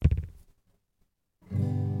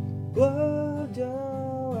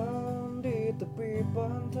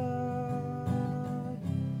pantai,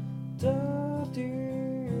 tertiup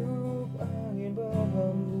angin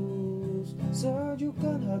berhembus,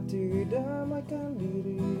 sejukkan hati, damaikan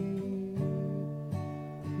diri,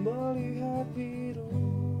 melihat biru.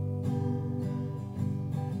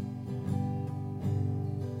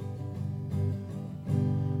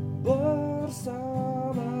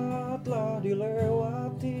 Bersama telah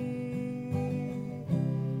dilewati,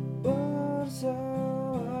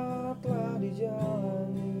 bersama telah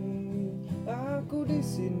dijalani. Aku di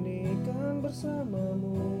sini kan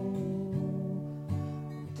bersamamu,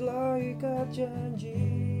 telah ikat janji.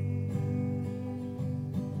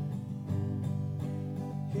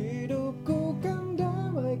 Hidupku kan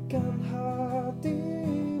damaikan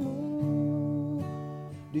hatimu,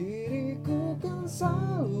 diriku kan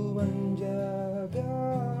selalu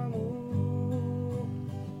menjagamu.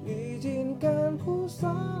 Izinkan ku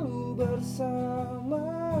selalu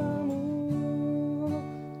bersamamu,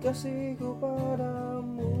 kasihku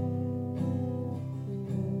padamu.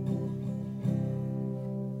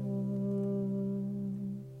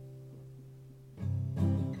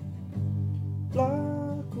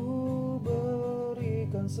 Telah ku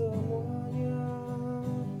berikan semuanya,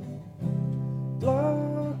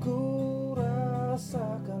 telah ku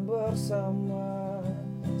rasakan bersama,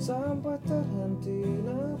 sampai terhenti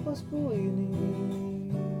nafasku ini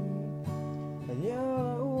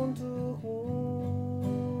hanyalah untukmu.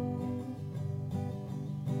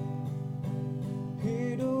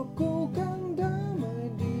 Hidupku kan damai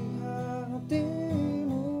di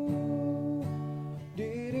hatimu,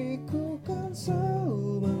 diriku kan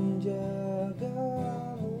selalu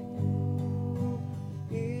menjagamu.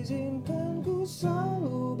 Izinkan ku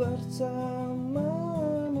selalu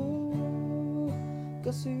bersamamu,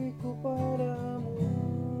 kasihku padamu.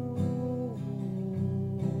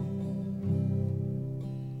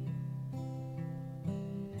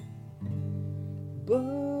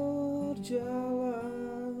 Berjalan